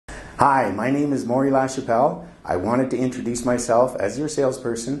Hi, my name is Maury LaChapelle. I wanted to introduce myself as your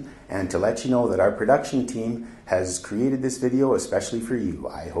salesperson and to let you know that our production team has created this video especially for you.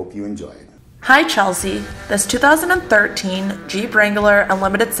 I hope you enjoy it. Hi Chelsea, this 2013 Jeep Wrangler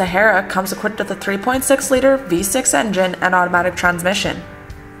Unlimited Sahara comes equipped with a 3.6-liter V6 engine and automatic transmission,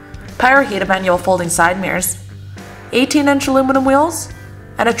 power heated manual folding side mirrors, 18-inch aluminum wheels,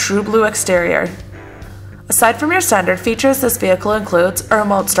 and a true blue exterior. Aside from your standard features, this vehicle includes a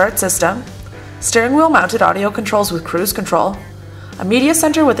remote start system, steering wheel mounted audio controls with cruise control, a media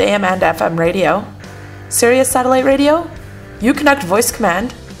center with AM and FM radio, Sirius satellite radio, Uconnect voice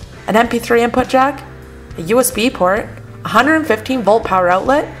command, an MP3 input jack, a USB port, 115-volt power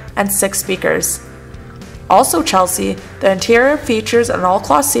outlet, and 6 speakers. Also Chelsea, the interior features an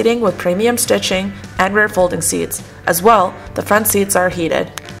all-cloth seating with premium stitching and rear folding seats. As well, the front seats are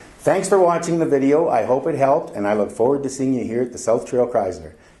heated. Thanks for watching the video. I hope it helped, and I look forward to seeing you here at the South Trail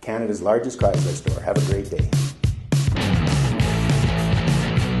Chrysler, Canada's largest Chrysler store. Have a great day.